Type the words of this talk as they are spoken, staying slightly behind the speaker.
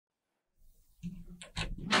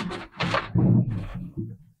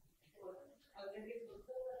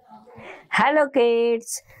Hello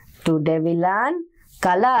kids, today we learn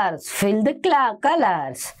colors. Fill the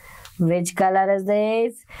colors. Which color is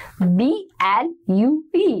this?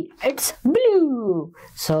 B-L-U-E. It's blue.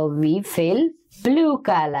 So we fill blue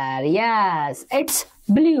color. Yes, it's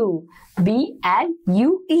blue.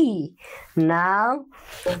 B-L-U-E. Now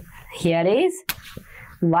here is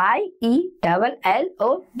Y-E-L-L-O-W.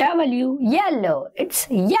 Yellow. It's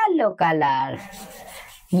yellow color.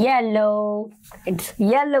 Yellow. It's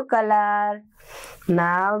yellow color.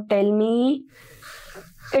 Now tell me.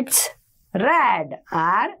 It's red.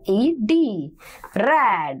 R-E-D.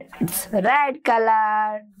 Red. It's red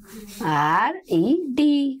color.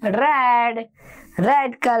 R-E-D. Red.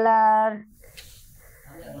 Red color.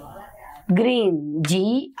 Green.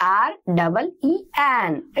 G-R-E-E-N.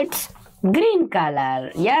 It's green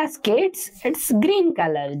color. Yes, kids, it's green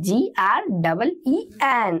color.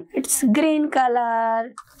 G-R-E-E-N. It's green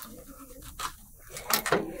color.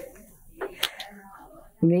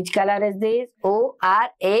 Which color is this?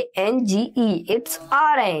 O-R-A-N-G-E. It's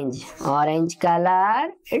orange. Orange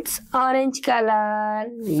color. It's orange color.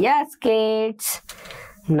 Yes, kids.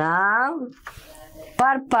 Now,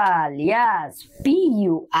 purple. Yes,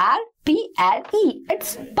 P-U-R-P-L-E.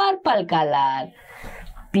 It's purple color.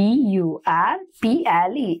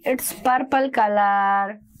 P-U-R-P-L-E. It's purple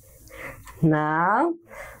color. Now,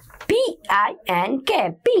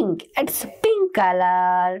 P-I-N-K. Pink. It's pink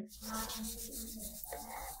color.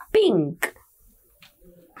 Pink.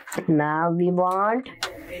 Now we want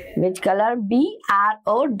which color?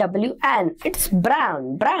 B-R-O-W-N. It's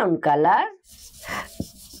brown. Brown color.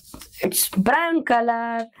 It's brown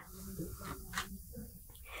color.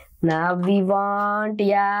 Now we want,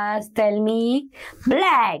 yes, tell me,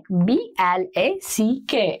 black.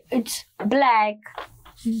 B-L-A-C-K. It's black.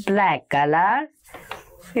 Black color.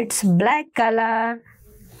 It's black color.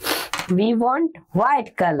 We want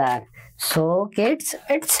white color. So kids,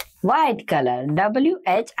 it's white color.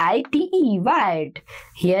 W-H-I-T-E. White.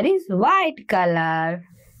 Here is white color.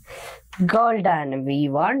 Golden. We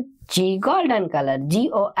want golden color.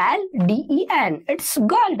 G-O-L-D-E-N. It's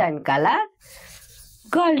golden color.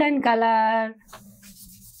 Golden color.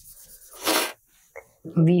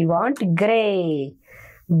 We want gray.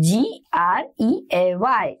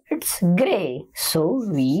 G-R-E-A-Y. It's gray. So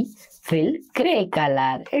we fill gray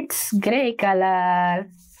color. It's gray color.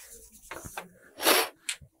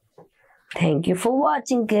 Thank you for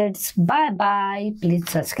watching, kids. Bye bye. Please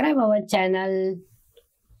subscribe our channel.